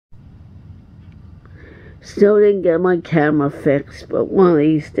Still didn't get my camera fixed, but one of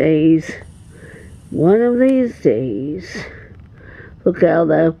these days, look how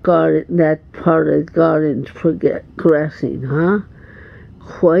that part of the garden's progressing, huh?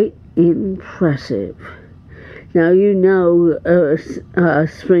 Quite impressive. Now you know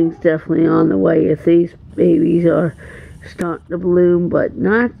spring's definitely on the way if these babies are starting to bloom, but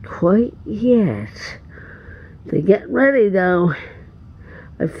not quite yet. They're getting ready though.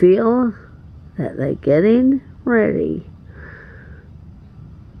 I feel that they're getting ready.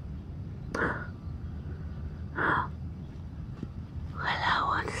 Hello,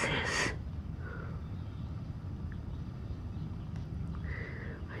 what's this?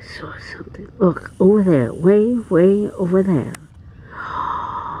 I saw something. Look, over there. Way over there.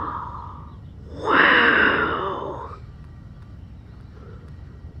 Wow.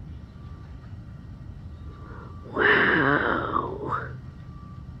 Wow.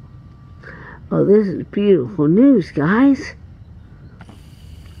 Oh, this is beautiful news, guys.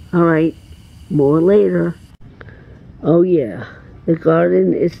 All right, more later. Oh, yeah. The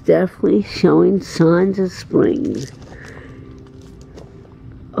garden is definitely showing signs of spring.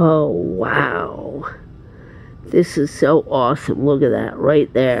 Oh, wow. This is so awesome. Look at that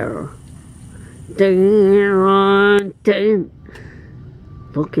right there.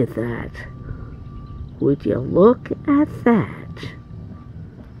 Look at that. Would you look at that?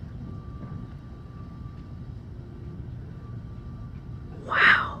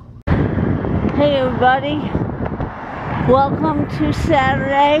 Wow. Hey, everybody. Welcome to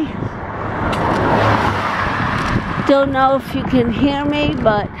Saturday. Don't know if you can hear me,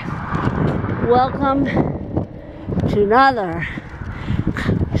 but welcome to another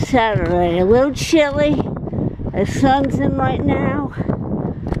Saturday. A little chilly. The sun's in right now,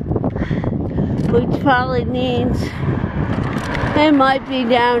 which probably means it might be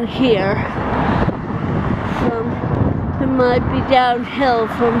down here. It might be downhill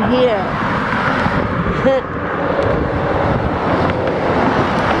from here.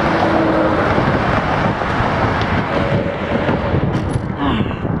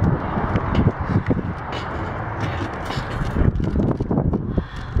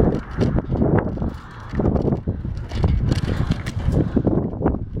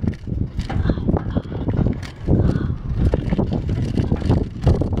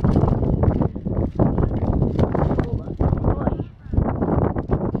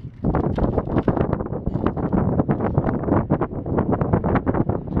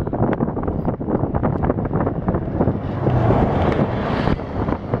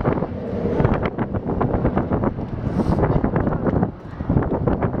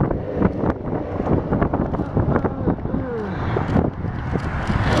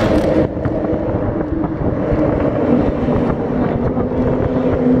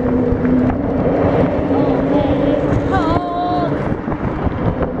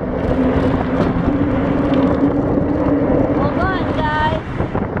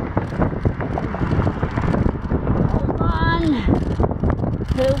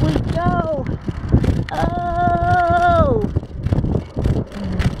 Here we go. Oh!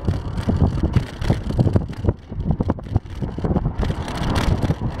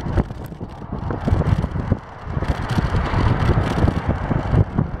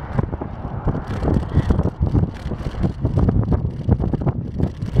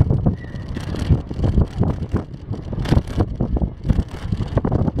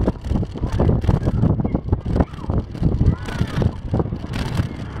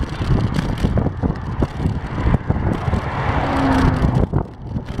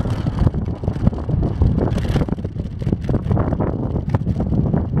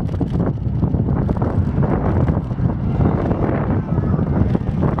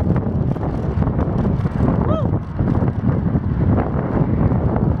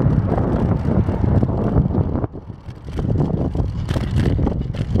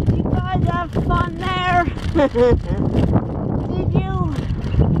 Did you?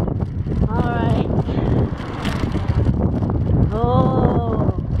 Alright.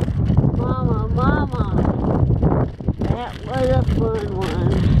 Oh, mama. That was a fun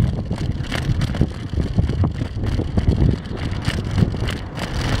one.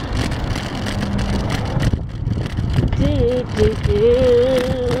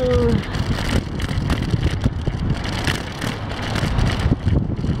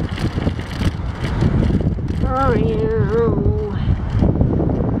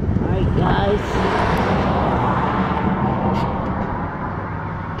 Alright guys,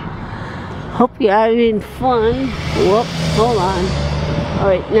 hope you're having fun. Whoop, hold on.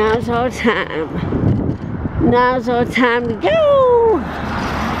 Alright, now's our time to go.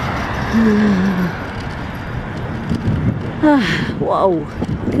 Whoa,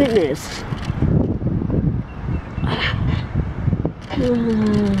 goodness.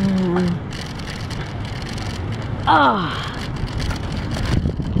 Ah.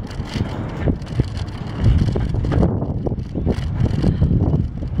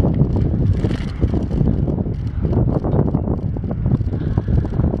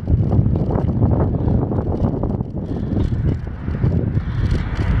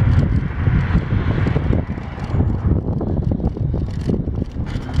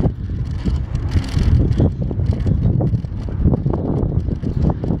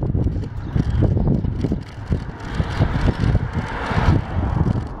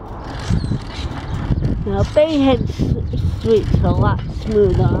 Now, Bayhead streets are a lot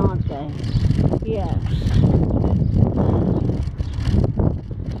smoother, aren't they? Yes.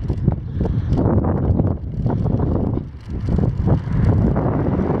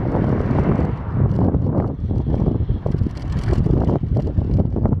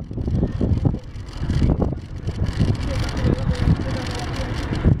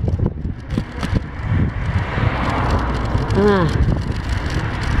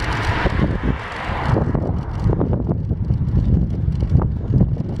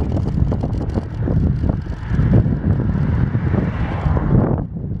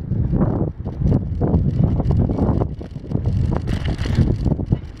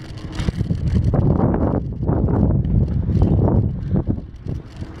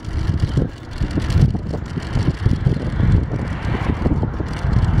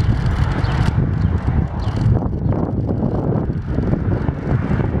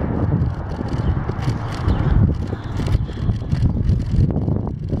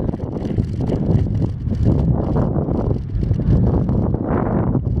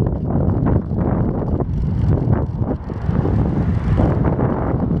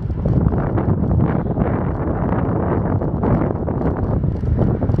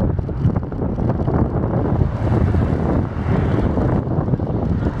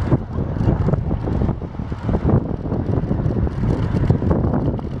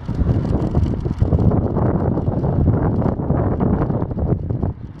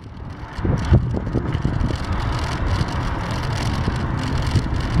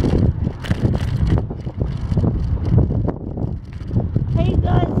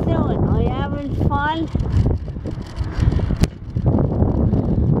 Fun.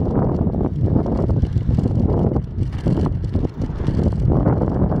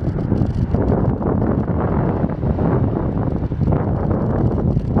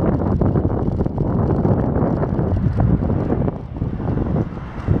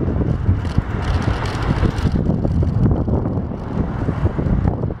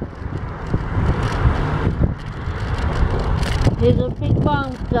 Here's a big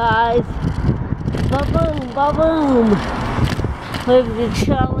bump, guys. Ba-boom, ba-boom. With the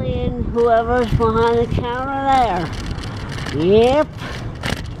Charlie and whoever's behind the counter there. Yep.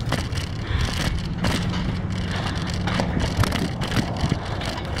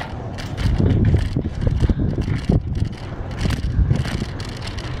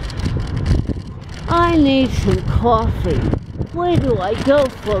 I need some coffee. Where do I go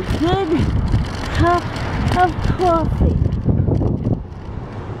for a good cup of coffee?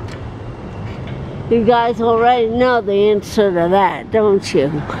 You guys already know the answer to that, don't you?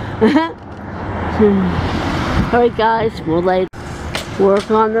 Alright guys, we'll work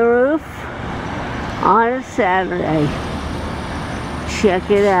on the roof on a Saturday.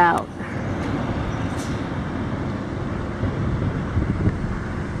 Check it out.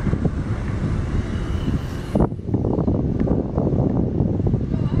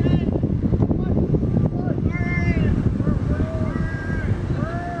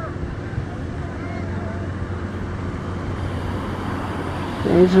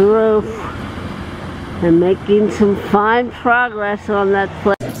 There's the roof, and making some fine progress on that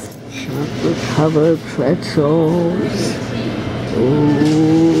place. Chocolate covered pretzels.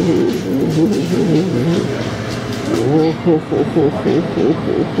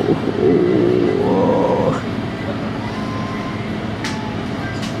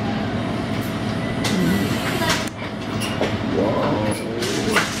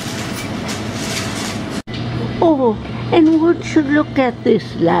 Oh, and would you look at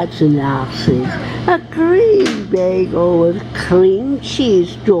this, lads and lasses? A green bagel with cream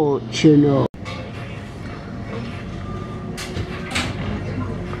cheese, don't you know?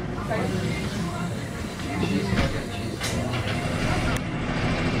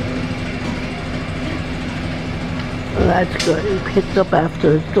 That's good. He picked up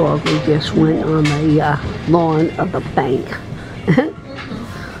after his dog. We just went on the lawn of the bank.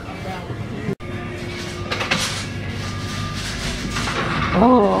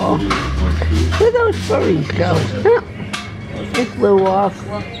 all. Where those furries go? Huh? It flew off.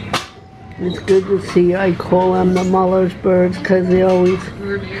 It's good to see. I call them the Muller's birds because they're always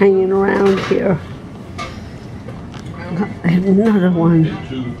hanging around here. I have another one.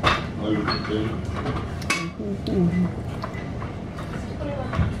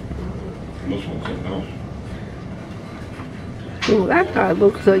 Oh, that guy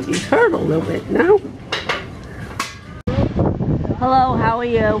looks like he's hurt a little bit now. Hello, how are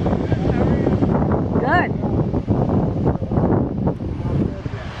you? Good.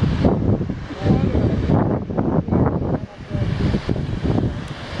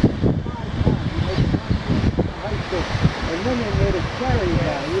 And then they made a carry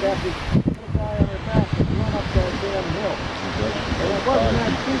guy. You'd have to put a guy on their back and run up that damn hill. And it wasn't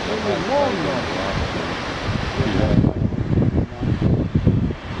that steep, it was long though.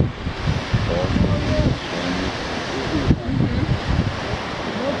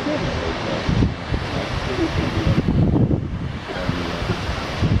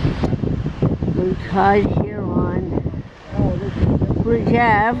 We're tied here on Bridge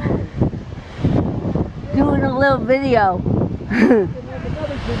Ave, doing a little video.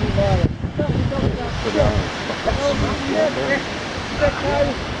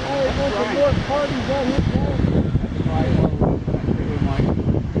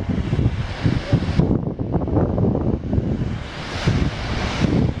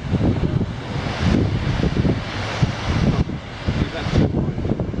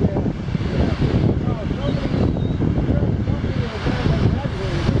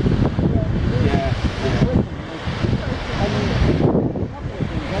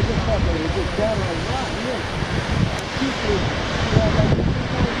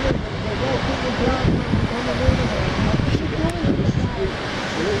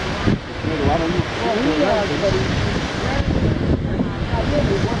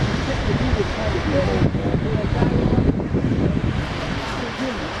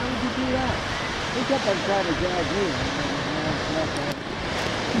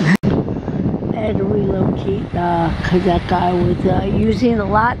 I had to relocate because that guy was using a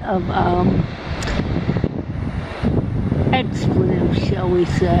lot of expletives, shall we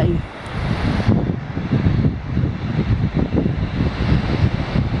say.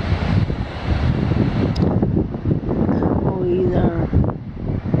 Or either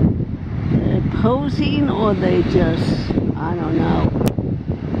they're posing or they just, I don't know.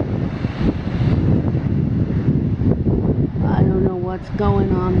 I don't know what's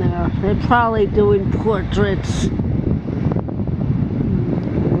going on there. They're probably doing portraits.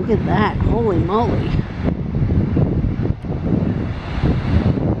 Look at that. Holy moly.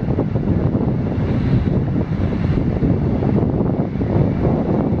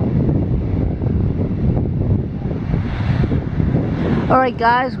 Alright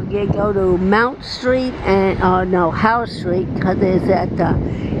guys, we're going to go to Mount Street and, no, House Street, because there's that,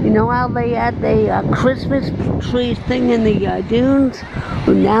 you know how they had the Christmas tree thing in the dunes?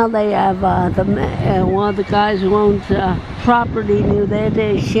 Well, now they have one of the guys who owns property near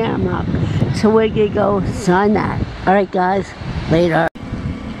there's Shamrock. So we're going to go sign that. Alright guys, later.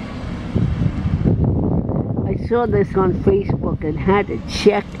 I saw this on Facebook and had to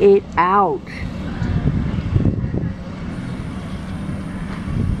check it out.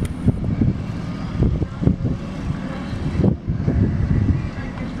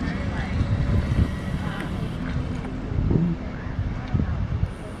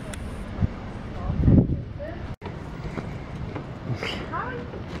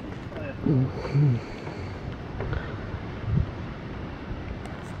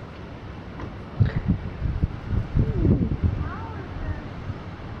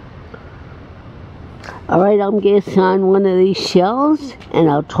 Alright, I'm going to sign one of these shells and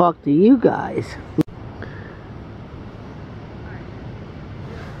I'll talk to you guys.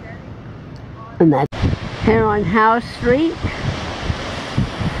 And that's here on House Street.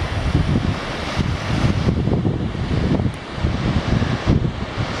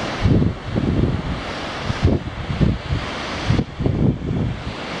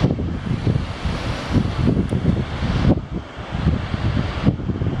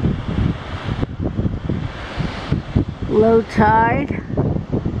 Low tide.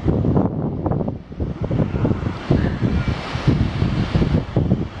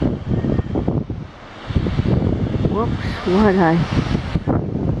 Whoops, what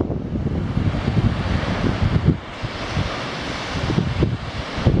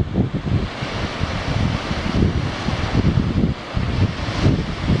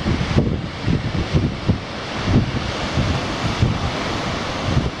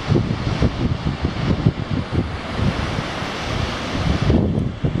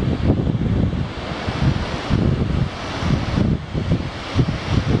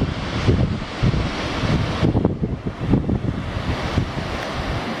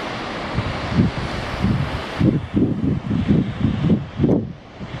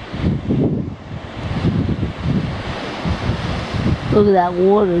Look at that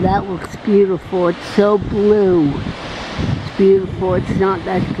water. That looks beautiful. It's so blue. It's beautiful. It's not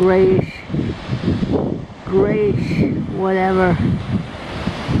that grayish, whatever.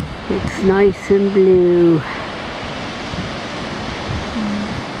 It's nice and blue.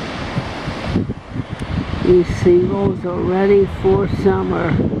 These seagulls are ready for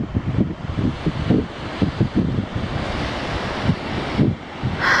summer.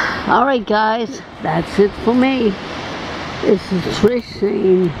 Alright guys, that's it for me. This is Trish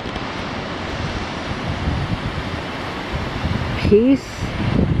saying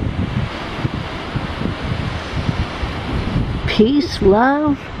peace,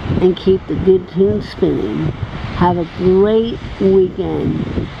 love, and keep the good tunes spinning. Have a great weekend,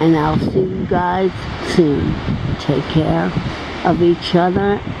 and I'll see you guys soon. Take care of each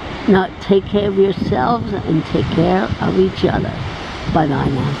other. Take care of yourselves and take care of each other. Bye-bye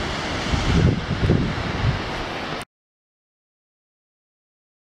now.